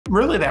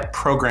really that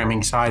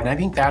programming side. And I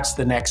think that's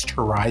the next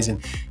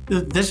horizon.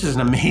 This is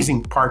an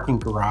amazing parking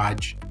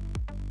garage.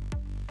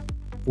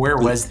 Where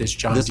was this,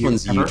 John? This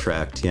one's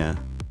U-tracked, yeah.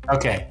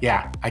 Okay,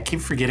 yeah. I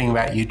keep forgetting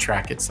about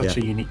U-track. It's such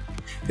a unique...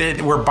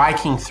 We're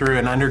biking through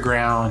an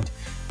underground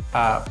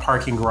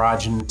parking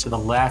garage, and to the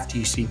left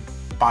you see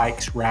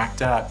bikes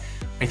racked up.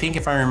 I think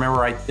if I remember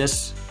right,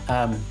 this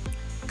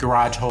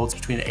garage holds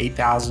between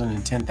 8,000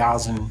 and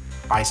 10,000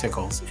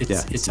 bicycles.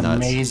 It's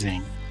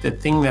amazing. The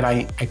thing that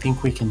I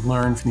think we can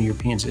learn from the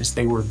Europeans is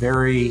they were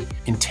very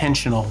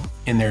intentional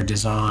in their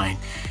design.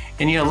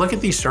 And look at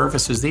these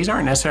surfaces. These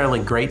aren't necessarily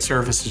great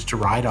surfaces to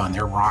ride on.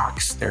 They're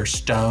rocks, they're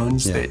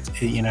stones that,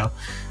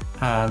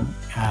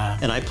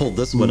 and I pulled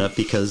this one up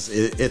because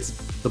it's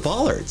the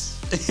bollards.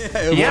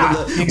 Exactly.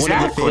 One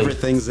of the favorite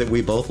things that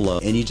we both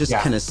love. And you just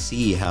kind of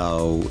see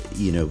how,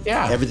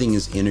 everything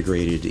is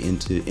integrated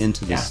into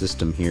the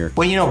system here.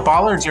 Well,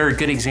 bollards are a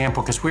good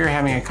example because we were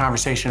having a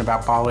conversation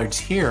about bollards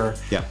here.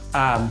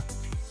 Yeah.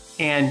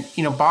 And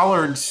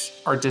bollards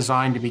are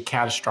designed to be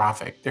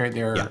catastrophic.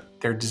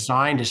 They're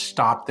designed to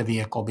stop the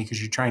vehicle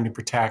because you're trying to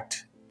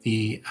protect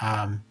the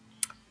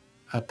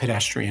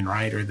pedestrian,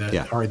 right, or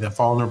the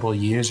vulnerable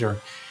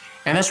user.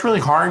 And that's really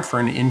hard for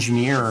an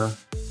engineer,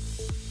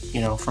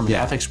 from an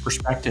ethics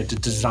perspective, to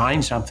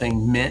design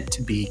something meant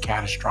to be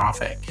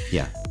catastrophic.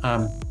 Yeah.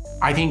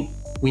 I think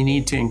we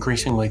need to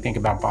increasingly think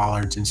about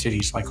bollards in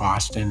cities like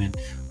Austin and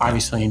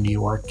obviously in New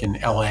York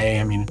and LA.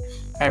 I mean,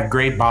 I have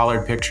great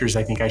bollard pictures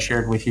I think I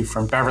shared with you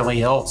from Beverly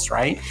Hills,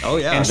 right? Oh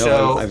yeah, and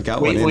I've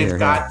got one in we've here.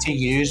 got to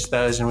use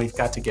those, and we've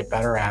got to get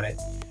better at it.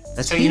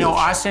 That's so, huge.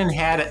 Austin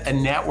had a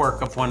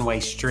network of one-way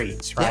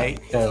streets, right?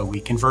 Yeah. So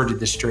we converted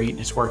the street and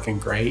it's working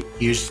great,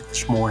 used it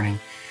this morning.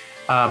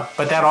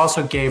 But that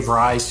also gave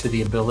rise to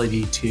the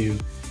ability to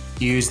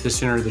use the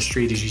center of the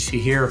street, as you see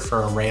here,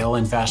 for a rail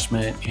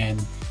investment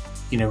and,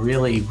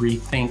 really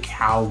rethink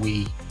how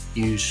we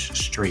use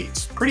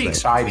streets. Pretty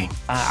exciting.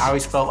 I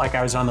always felt like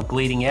I was on the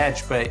bleeding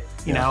edge, but,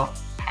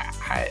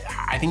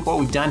 I think what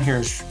we've done here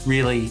is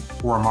really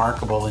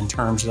remarkable in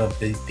terms of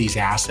these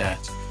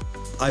assets.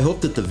 I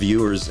hope that the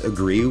viewers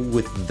agree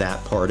with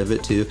that part of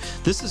it too.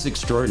 This is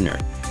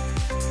extraordinary.